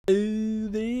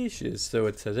species. So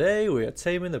today we are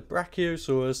taming the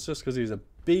Brachiosaurus just because he's a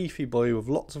beefy boy with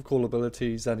lots of cool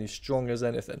abilities and he's strong as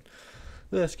anything.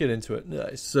 Let's get into it.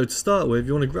 Nice. So to start with,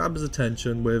 you want to grab his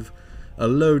attention with a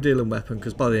low dealing weapon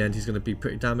because by the end he's going to be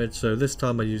pretty damaged. So this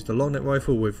time I used a long neck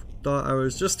rifle with dart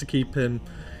arrows just to keep him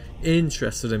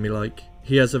interested in me. Like,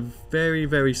 he has a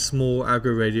very small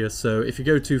aggro radius, so if you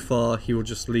go too far he will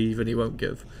just leave and he won't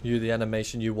give you the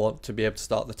animation you want to be able to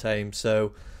start the tame.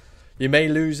 So you may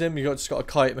lose him, just got to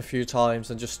kite him a few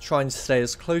times and just try and stay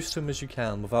as close to him as you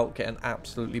can without getting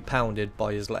absolutely pounded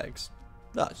by his legs.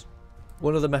 Nice.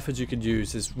 One of the methods you could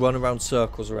use is run around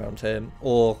circles around him,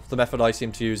 or the method I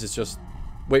seem to use is just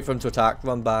wait for him to attack,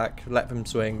 run back, let him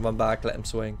swing, run back, let him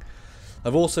swing.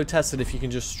 I've also tested if you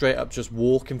can just straight up just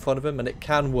walk in front of him, and it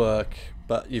can work,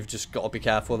 but you've just got to be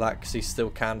careful of that because he still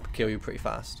can kill you pretty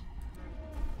fast.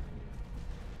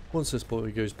 Once this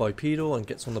boy goes bipedal and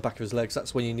gets on the back of his legs,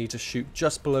 that's when you need to shoot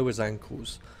just below his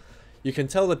ankles. You can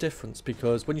tell the difference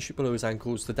because when you shoot below his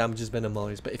ankles the damage is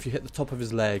minimised, but if you hit the top of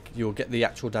his leg you'll get the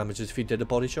actual damage as if you did a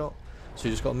body shot. So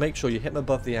you just got to make sure you hit him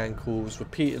above the ankles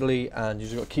repeatedly, and you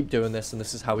just got to keep doing this, and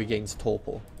this is how he gains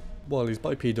torpor. While he's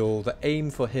bipedal, the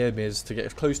aim for him is to get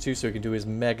as close to you so he can do his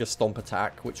mega stomp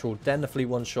attack, which will definitely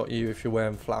one-shot you if you're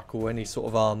wearing flak or any sort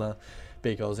of armor,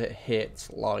 because it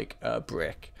hits like a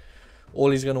brick. All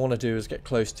he's going to want to do is get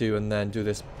close to you and then do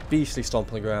this beastly stomp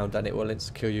on the ground, and it will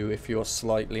insta-kill you if you're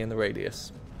slightly in the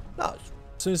radius. Nice.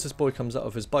 As soon as this boy comes out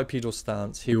of his bipedal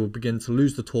stance, he will begin to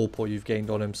lose the torpor you've gained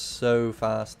on him so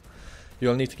fast.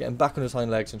 You'll need to get him back on his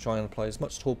hind legs and try and apply as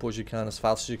much torpor as you can as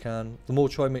fast as you can. The more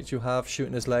trimates you have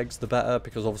shooting his legs, the better,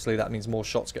 because obviously that means more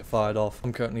shots get fired off.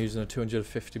 I'm currently using a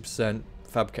 250%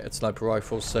 fabricated sniper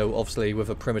rifle, so obviously with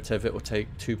a primitive it will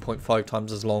take 2.5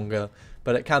 times as longer.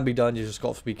 But it can be done, you just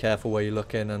got to be careful where you're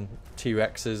looking, and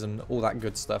T-Rexes and all that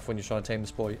good stuff when you're trying to tame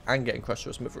this boy and getting crushed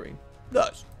to a smithereen.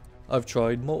 Nice! I've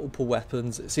tried multiple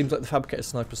weapons. It seems like the fabricated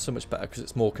sniper is so much better because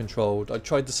it's more controlled. I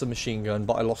tried the submachine gun,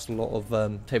 but I lost a lot of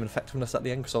taming effectiveness at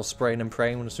the end because I was spraying and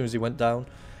praying when as soon as he went down.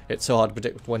 It's so hard to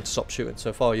predict when to stop shooting.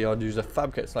 So far, yeah, I'd use a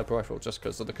fabricated sniper rifle just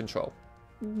because of the control.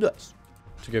 Nice.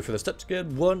 To go through the steps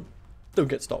again: 1, don't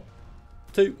get stopped.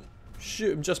 2,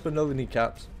 shoot him just below the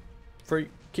kneecaps. 3,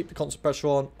 keep the constant pressure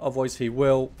on, otherwise he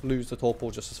will lose the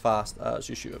torpor just as fast as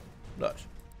you shoot him. Nice.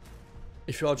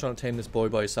 If you are trying to tame this boy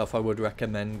by yourself, I would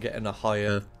recommend getting a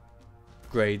higher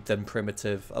grade than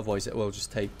primitive, otherwise it will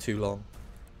just take too long.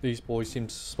 These boys seem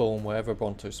to spawn wherever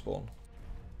Brontos spawn.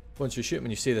 Once you shoot him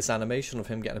and you see this animation of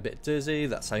him getting a bit dizzy,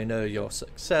 that's how you know you're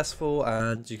successful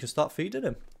and you can start feeding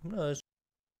him. Nice.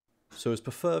 So his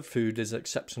preferred food is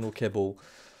exceptional kibble.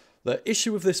 The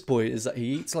issue with this boy is that he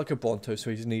eats like a Bronto, so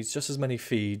he needs just as many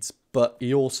feeds, but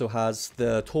he also has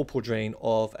the torpor drain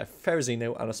of a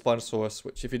Ferrozino and a Spinosaurus,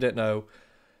 which if you don't know,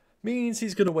 means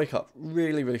he's going to wake up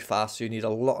really fast, so you need a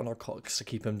lot of narcotics to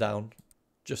keep him down.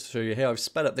 Just to show you here, I've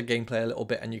sped up the gameplay a little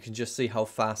bit and you can just see how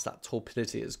fast that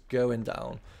torpidity is going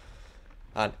down.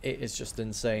 And it is just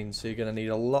insane, so you're going to need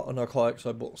a lot of narcotics.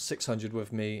 I bought 600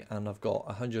 with me and I've got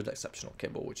 100 exceptional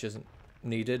kibble, which isn't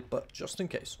needed, but just in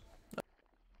case.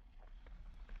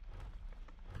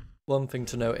 One thing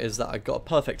to note is that I got a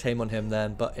perfect tame on him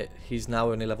then, but he's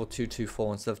now only level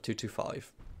 224 instead of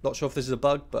 225. Not sure if this is a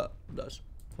bug, but it does.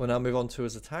 We'll now move on to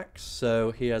his attacks.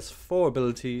 So he has 4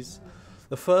 abilities.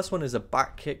 The first one is a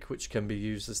back kick, which can be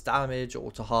used as damage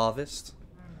or to harvest.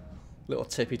 Little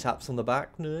tippy taps on the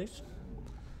back, nice.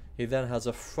 He then has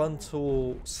a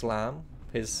frontal slam,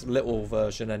 his little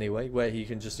version anyway, where he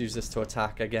can just use this to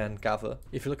attack, again, gather.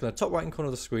 If you look in the top right hand corner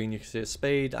of the screen, you can see a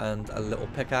spade and a little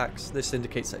pickaxe. This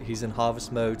indicates that he's in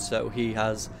harvest mode, so he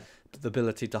has the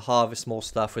ability to harvest more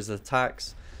stuff with his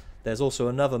attacks. There's also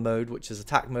another mode, which is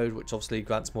attack mode, which obviously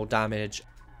grants more damage.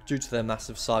 Due to their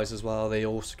massive size as well, they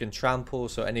also can trample,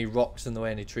 so any rocks in the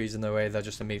way, any trees in the way, they'll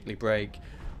just immediately break.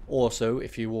 Also,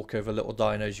 if you walk over little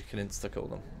dinos, you can insta-kill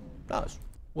them. Nice.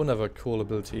 One other cool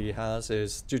ability he has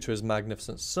is, due to his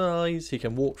magnificent size, he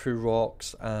can walk through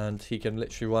rocks and he can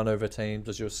literally run over tames,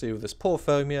 as you'll see with this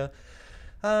Porphomia,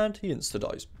 and he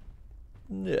insta-dies.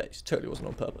 Yeah, he totally wasn't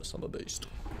on purpose, I'm a beast.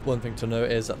 One thing to note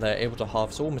is that they're able to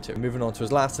harvest all material. Moving on to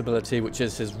his last ability, which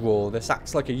is his roar. This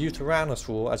acts like a Uteranus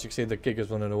roar, as you can see the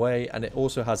Giga's running away, and it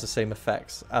also has the same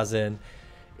effects, as in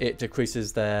it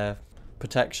decreases their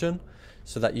protection,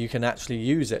 so that you can actually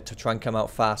use it to try and come out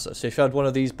faster. So if you had one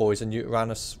of these boys and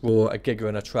Uteranus roar a Giga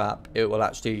in a trap, it will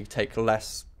actually take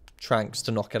less tranks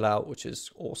to knock it out, which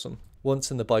is awesome. Once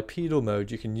in the bipedal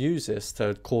mode, you can use this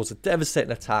to cause a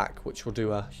devastating attack, which will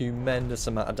do a humongous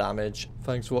amount of damage.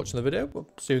 Thanks for watching the video. We'll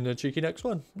see you in the cheeky next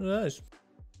one. Nice.